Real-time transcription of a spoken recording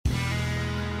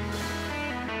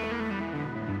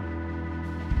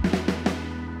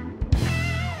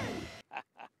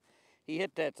He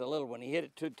hit that's a little one. He hit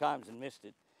it 2 times and missed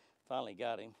it. Finally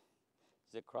got him.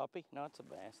 Is it crappie? No, it's a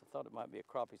bass. I thought it might be a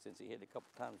crappie since he hit it a couple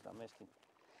times and I missed him.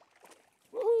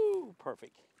 Woo!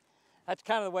 Perfect. That's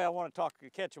kind of the way I want to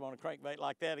catch them on a crankbait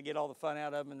like that, to get all the fun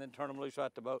out of them and then turn them loose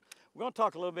right the boat. We're going to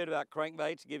talk a little bit about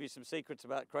crankbaits, give you some secrets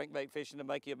about crankbait fishing to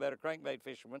make you a better crankbait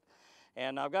fisherman.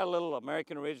 And I've got a little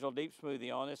American Original Deep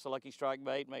Smoothie on this, a Lucky Strike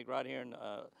bait made right here in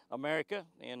America,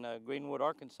 in Greenwood,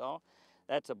 Arkansas.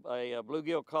 That's a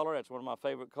bluegill color. That's one of my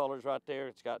favorite colors right there.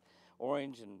 It's got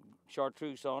orange and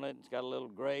chartreuse on it. It's got a little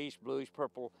grayish, bluish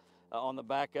purple on the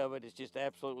back of it. It's just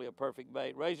absolutely a perfect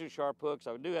bait. Razor sharp hooks.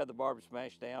 I do have the barb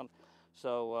smashed down,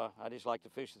 so I just like to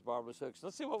fish with barbless hooks.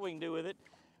 Let's see what we can do with it.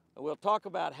 We'll talk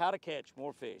about how to catch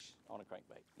more fish on a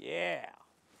crankbait. Yeah.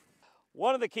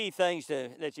 One of the key things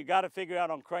that you got to figure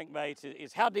out on crankbaits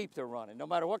is how deep they're running. No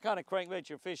matter what kind of crankbait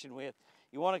you're fishing with,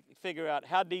 you want to figure out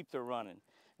how deep they're running.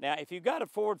 Now, if you've got a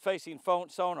forward-facing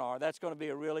sonar, that's going to be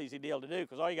a real easy deal to do,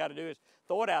 because all you got to do is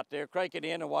throw it out there, crank it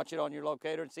in, and watch it on your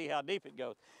locator and see how deep it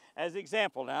goes. As an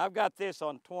example, now I've got this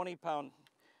on 20-pound,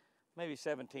 maybe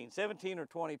 17 or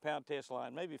 20-pound test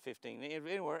line, maybe 15,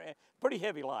 anywhere, pretty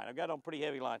heavy line. I've got it on pretty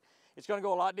heavy line. It's going to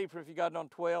go a lot deeper if you got it on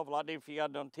 12, a lot deeper if you got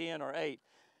it on 10 or 8.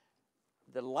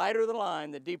 The lighter the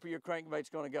line, the deeper your crankbait's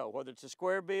going to go, whether it's a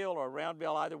square bill or a round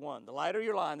bill, either one. The lighter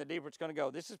your line, the deeper it's going to go.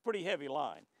 This is pretty heavy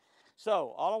line.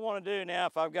 So all I want to do now,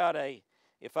 if I've got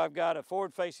a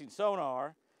forward-facing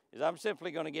sonar, is I'm simply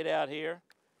going to get out here,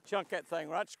 chunk that thing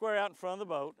right square out in front of the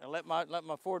boat, and let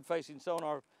my forward-facing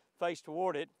sonar face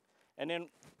toward it, and then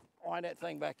wind that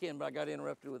thing back in. But I got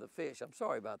interrupted with a fish. I'm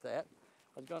sorry about that.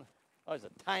 Oh, it's a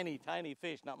tiny, tiny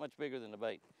fish, not much bigger than the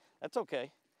bait. That's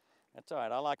okay. That's all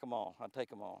right. I like them all. I'll take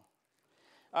them all.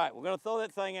 All right, we're going to throw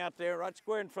that thing out there right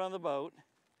square in front of the boat,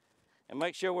 and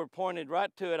make sure we're pointed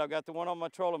right to it. I've got the one on my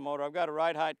trolling motor. I've got a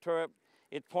right height turret.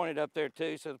 It's pointed up there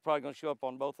too, so it's probably going to show up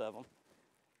on both of them.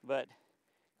 But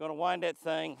going to wind that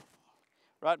thing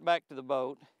right back to the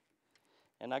boat.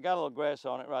 And I got a little grass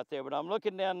on it right there, but I'm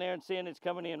looking down there and seeing it's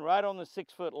coming in right on the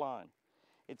 6-foot line.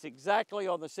 It's exactly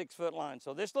on the 6-foot line.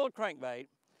 So this little crankbait,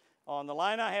 on the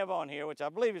line I have on here, which I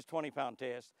believe is 20-pound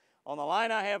test, on the line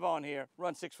I have on here,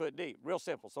 runs 6 foot deep. Real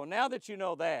simple. So now that you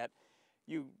know that,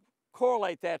 you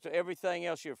correlate that to everything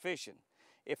else you're fishing.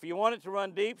 If you want it to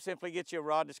run deep, simply get you a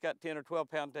rod that's got 10 or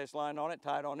 12-pound test line on it,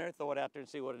 tie it on there, throw it out there and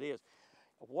see what it is.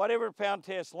 Whatever pound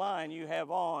test line you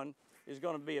have on is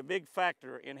going to be a big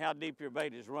factor in how deep your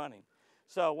bait is running.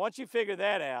 So once you figure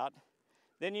that out,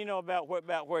 then you know about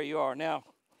where you are. Now,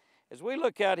 as we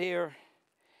look out here,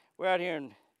 we're out here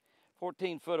in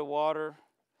 14 foot of water.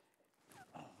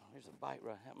 Oh, there's a bite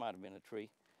right, that might have been a tree.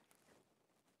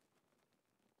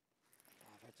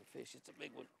 That's a fish, it's a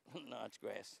big one. No, it's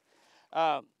grass.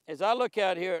 As I look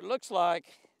out here, it looks like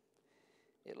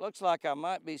I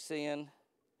might be seeing,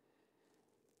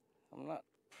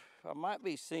 I might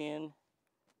be seeing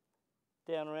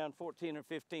down around 14 or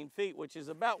 15 feet, which is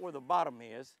about where the bottom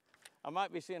is. I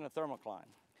might be seeing a thermocline.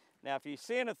 Now, if you're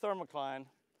seeing a thermocline,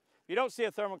 if you don't see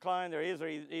a thermocline, there is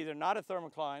either not a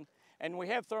thermocline, and we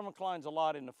have thermoclines a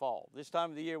lot in the fall. This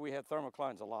time of the year, we have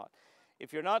thermoclines a lot.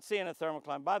 If you're not seeing a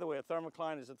thermocline, by the way, a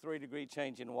thermocline is a 3-degree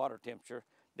change in water temperature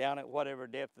down at whatever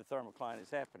depth the thermocline is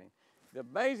happening. The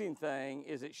amazing thing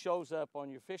is it shows up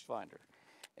on your fish finder.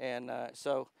 And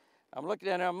so I'm looking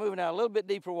down there, I'm moving out a little bit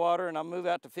deeper water, and I move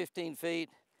out to 15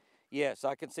 feet. Yes,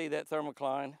 I can see that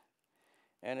thermocline,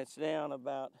 and it's down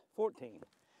about 14.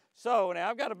 So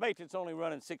now I've got a bait that's only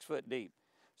running 6 foot deep.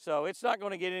 So it's not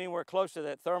going to get anywhere close to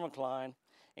that thermocline.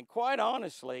 And quite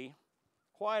honestly,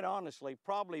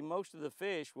 probably most of the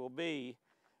fish will be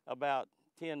about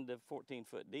 10 to 14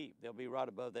 foot deep. They'll be right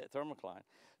above that thermocline.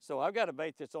 So I've got a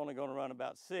bait that's only going to run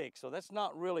about 6. So that's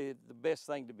not really the best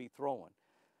thing to be throwing.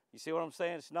 You see what I'm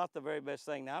saying? It's not the very best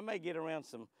thing. Now I may get around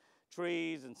some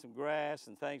trees and some grass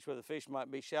and things where the fish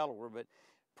might be shallower, but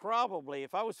probably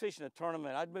if I was fishing a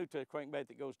tournament, I'd move to a crankbait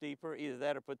that goes deeper. Either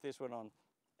that or put this one on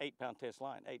 8-pound test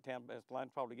line. 8-pound test line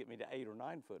probably get me to 8 or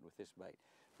 9 foot with this bait.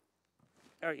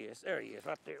 There he is,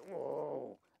 right there.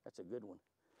 Whoa, that's a good one.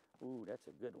 Ooh, that's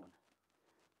a good one.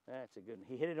 That's a good one.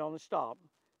 He hit it on the stop,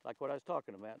 like what I was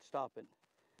talking about, stop it.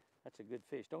 That's a good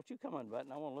fish. Don't you come on,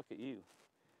 Button, I want to look at you.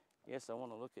 Yes, I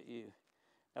want to look at you.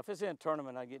 Now, if it's in a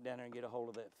tournament, I get down there and get a hold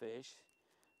of that fish.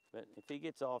 But if he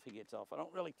gets off, he gets off. I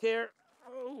don't really care.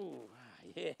 Oh,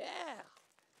 yeah.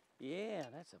 Yeah,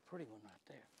 that's a pretty one right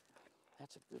there.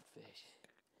 That's a good fish.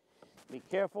 Be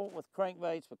careful with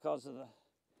crankbaits because of the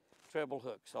treble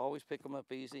hooks. Always pick them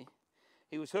up easy.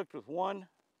 He was hooked with one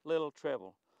little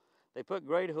treble. They put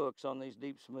great hooks on these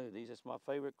deep smoothies. It's my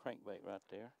favorite crankbait right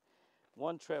there.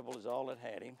 One treble is all that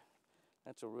had him.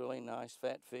 That's a really nice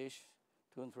fat fish.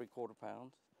 2 3/4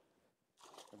 pounds.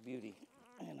 A beauty.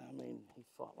 And I mean, he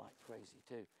fought like crazy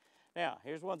too. Now,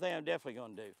 here's one thing I'm definitely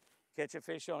gonna do. Catch a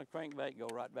fish on a crankbait, go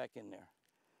right back in there.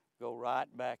 Go right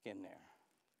back in there.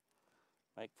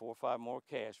 Make 4 or 5 more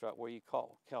casts right where you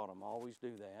caught them. Always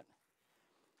do that.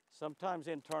 Sometimes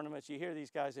in tournaments, you hear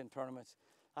these guys in tournaments,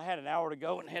 I had an hour to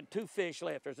go and had 2 fish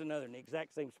left. There's another in the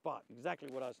exact same spot. Exactly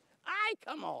what I was,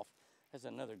 come off. That's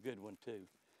another good one too.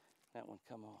 That one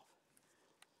come off.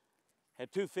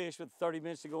 Had 2 fish with 30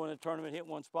 minutes to go in the tournament, hit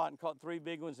one spot and caught 3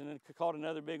 big ones, and then caught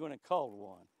another big one and called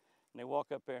one. And they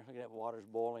walk up there, look at that, water's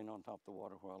boiling on top of the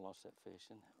water where I lost that fish.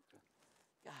 And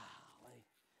golly,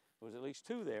 there was at least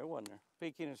 2 there, wasn't there?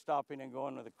 Peeking and stopping and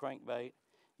going with a crankbait.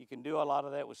 You can do a lot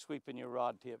of that with sweeping your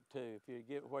rod tip too. If you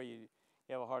get where you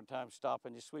have a hard time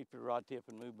stopping, just sweep your rod tip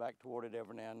and move back toward it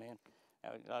every now and then.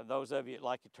 Those of you that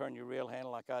like to turn your reel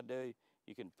handle like I do,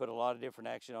 you can put a lot of different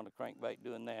action on the crankbait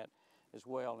doing that as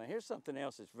well. Now here's something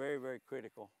else that's very, very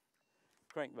critical,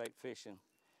 crankbait fishing.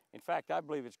 In fact, I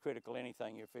believe it's critical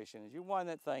anything you're fishing. As you wind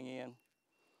that thing in,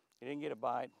 you didn't get a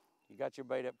bite, you got your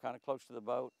bait up kind of close to the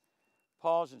boat,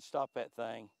 pause and stop that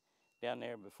thing down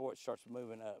there before it starts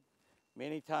moving up.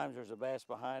 Many times there's a bass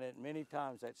behind it. Many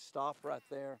times that stop right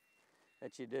there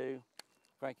that you do,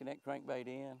 cranking that crankbait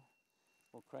in,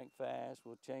 we'll crank fast,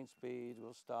 we'll change speeds,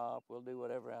 we'll stop, we'll do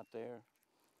whatever out there.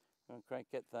 We're gonna crank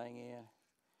that thing in.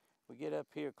 We get up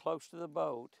here close to the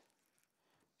boat,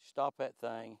 stop that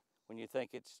thing when you think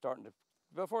it's starting to,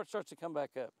 before it starts to come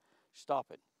back up, stop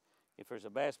it. If there's a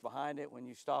bass behind it, when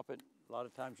you stop it, a lot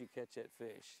of times you catch that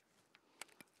fish.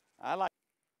 I like,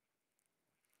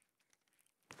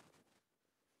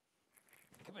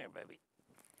 come here, baby.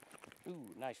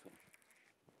 Ooh, nice one.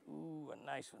 Ooh, a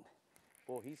nice one.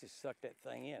 Boy, he just sucked that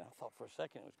thing in. I thought for a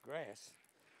second it was grass.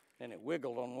 Then it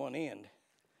wiggled on one end.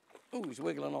 Ooh, he's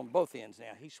wiggling on both ends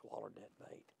now. He swallowed that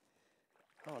bait.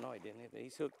 Oh, no, he didn't.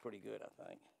 He's hooked pretty good, I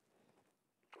think.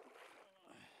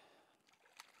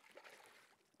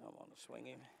 I'm gonna swing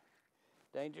him.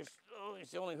 Dangerous. Oh,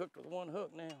 he's only hooked with 1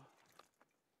 hook now.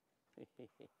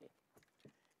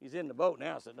 He's in the boat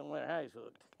now, so it don't matter how he's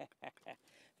hooked. In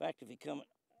fact, if he come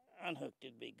unhooked,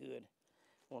 it'd be good.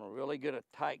 Want to really get a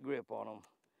tight grip on them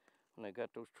when they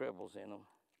got those trebles in them,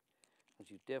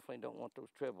 because you definitely don't want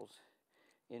those trebles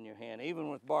in your hand. Even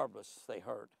with barbless, they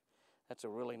hurt. That's a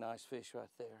really nice fish right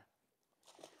there.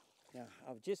 Now,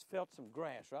 I've just felt some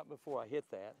grass right before I hit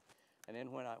that, and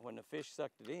then when the fish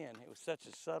sucked it in, it was such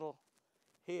a subtle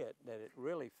hit that it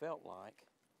really felt like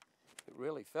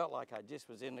I just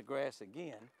was in the grass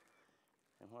again.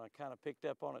 And when I kind of picked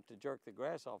up on it to jerk the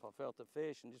grass off, I felt the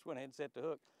fish and just went ahead and set the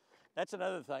hook. That's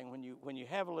another thing. When you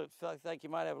have a little, think you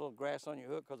might have a little grass on your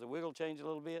hook because the wiggle changed a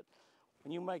little bit.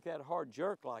 When you make that hard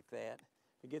jerk like that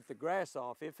to get the grass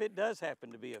off, if it does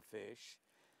happen to be a fish,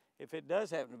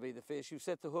 you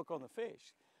set the hook on the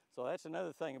fish. So that's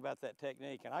another thing about that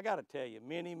technique. And I got to tell you,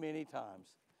 many, many times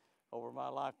over my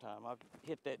lifetime, I've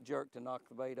hit that jerk to knock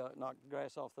the bait up, knock the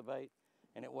grass off the bait,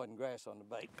 and it wasn't grass on the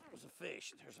bait. It was a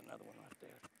fish. There's another one right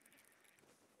there.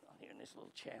 Out here in this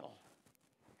little channel.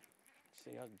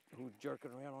 See who's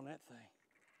jerking around on that thing.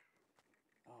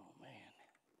 Oh man,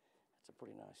 that's a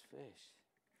pretty nice fish.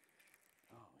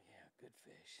 Oh yeah, good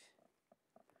fish.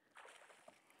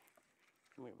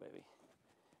 Come here, baby.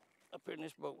 Up here in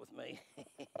this boat with me.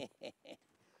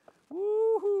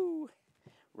 Woohoo!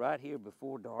 Right here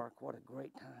before dark. What a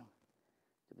great time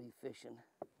to be fishing.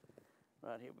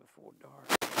 Right here before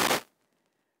dark.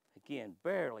 Again,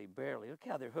 barely. Look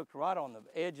how they're hooked right on the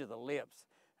edge of the lips.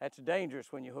 That's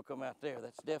dangerous when you hook them out there.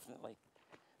 That's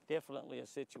definitely a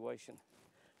situation.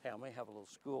 Hey, I may have a little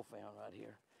school found right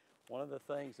here. One of the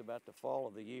things about the fall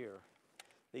of the year,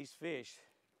 these fish,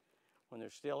 when they're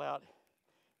still out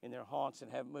in their haunts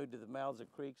and haven't moved to the mouths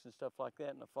of creeks and stuff like that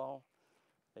in the fall,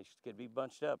 they could be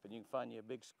bunched up and you can find you a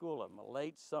big school of them, a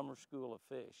late summer school of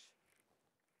fish.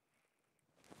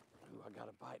 Ooh, I got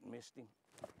a bite and missed him.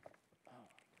 Oh,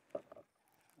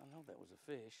 I know that was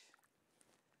a fish.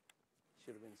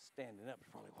 Should have been standing up,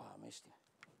 that's probably why I missed him.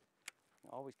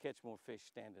 I always catch more fish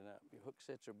standing up. Your hook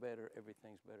sets are better,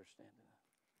 everything's better standing up.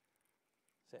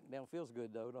 Sitting down feels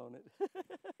good though, don't it?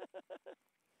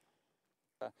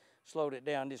 I slowed it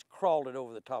down, just crawled it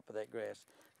over the top of that grass.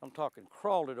 I'm talking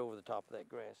crawled it over the top of that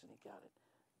grass and he got it.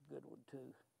 Good one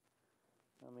too.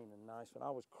 I mean a nice one.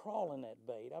 I was crawling that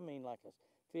bait. I mean like a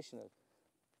fishing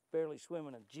barely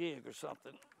swimming a jig or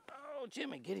something. Oh,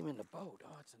 Jimmy, get him in the boat.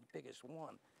 Oh, it's the biggest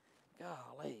one.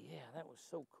 Golly, yeah, that was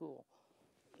so cool.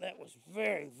 That was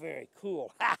very, very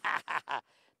cool.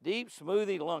 Deep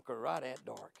smoothie lunker right at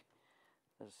dark.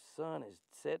 The sun is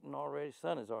setting already.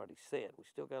 Sun is already set. We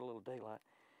still got a little daylight.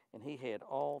 And he had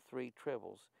all 3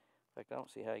 trebles. In fact, I don't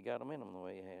see how he got them in them the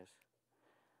way he has.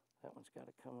 That one's got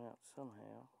to come out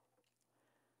somehow.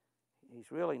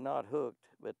 He's really not hooked,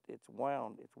 but it's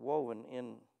wound, it's woven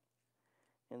in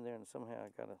there, and somehow I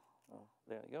got to,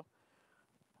 there you go.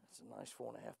 That's a nice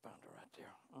 4.5 pounder right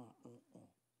there.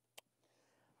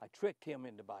 I tricked him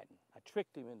into biting.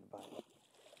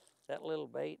 That little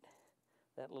bait,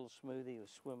 that little smoothie was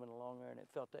swimming along there, and it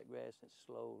felt that grass, and it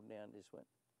slowed down, just went,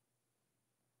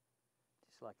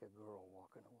 just like a girl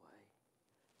walking away.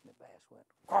 And the bass went,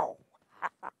 whoa!